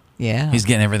showed up. Yeah. He's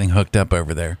getting everything hooked up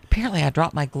over there. Apparently, I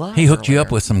dropped my glove. He hooked earlier. you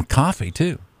up with some coffee,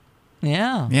 too.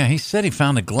 Yeah. Yeah, he said he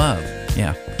found a glove.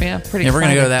 Yeah. Yeah, pretty Yeah, we're going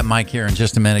to go to excited. that mic here in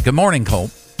just a minute. Good morning,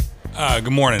 Colt.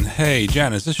 Good morning. Hey,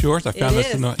 Jen, is this yours? I found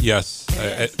this in the... Yes.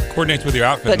 It coordinates with your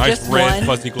outfit. But nice just red one?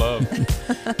 fuzzy glove.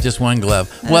 Just one glove.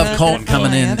 Well, Colt that's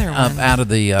coming the in other one. out of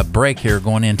the break here,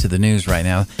 going into the news right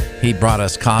now. He brought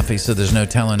us coffee, so there's no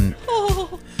telling.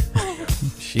 Oh,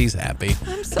 She's happy.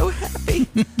 I'm so happy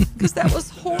because that was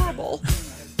horrible.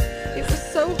 It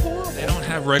was so horrible. They don't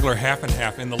have regular half and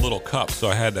half in the little cup, so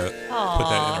I had to put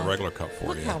that in a regular cup for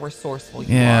Look you. how resourceful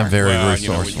you Yeah, are. very Well,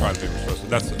 resourceful. we try to be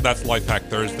resourceful. That's Life Hack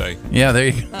Thursday. Yeah, there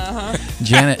you go.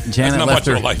 Janet That's Janet not left much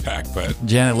of her a life hack, but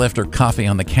Janet left her coffee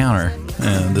on the counter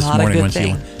this Not morning a when good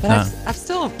thing. she. But I've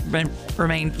still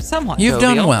remained somewhat You've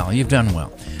done jovial. well. You've done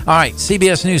well. All right,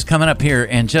 CBS News coming up here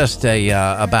in just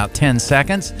about 10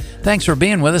 seconds. Thanks for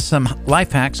being with us. Some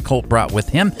life hacks Colt brought with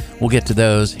him. We'll get to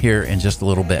those here in just a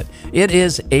little bit. It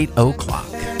is 8 o'clock.